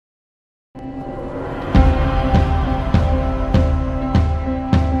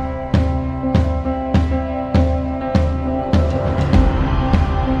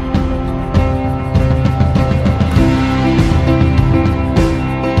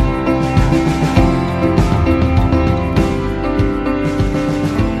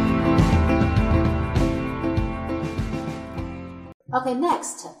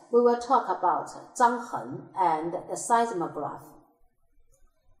talk about Zhang Heng and the seismograph.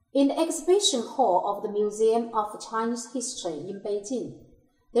 In the exhibition hall of the Museum of Chinese History in Beijing,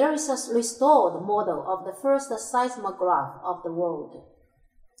 there is a restored model of the first seismograph of the world.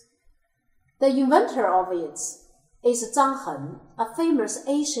 The inventor of it is Zhang Heng, a famous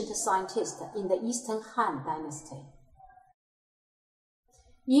ancient scientist in the Eastern Han dynasty.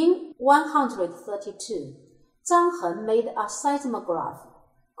 In 132, Zhang Heng made a seismograph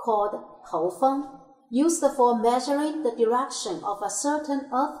called Houfeng, used for measuring the direction of a certain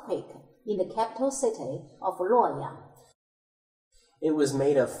earthquake in the capital city of Luoyang. It was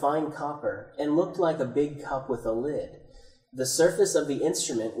made of fine copper and looked like a big cup with a lid. The surface of the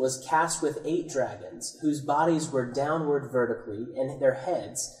instrument was cast with 8 dragons, whose bodies were downward vertically and their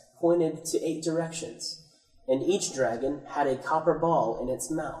heads pointed to 8 directions, and each dragon had a copper ball in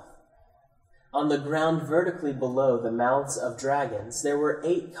its mouth. On the ground vertically below the mouths of dragons, there were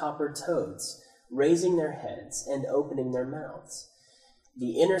 8 copper toads, raising their heads and opening their mouths.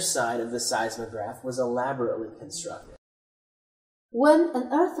 The inner side of the seismograph was elaborately constructed. When an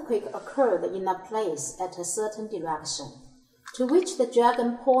earthquake occurred in a place at a certain direction, to which the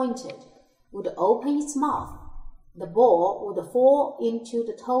dragon pointed, would open its mouth, the ball would fall into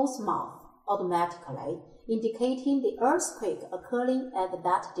the toad's mouth automatically, indicating the earthquake occurring at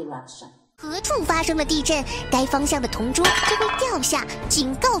that direction. 何处发生了地震，该方向的铜桌就会掉下，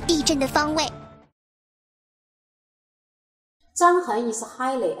警告地震的方位。Zhang Heng is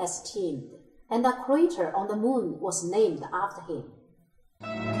highly esteemed, and a crater on the moon was named after him.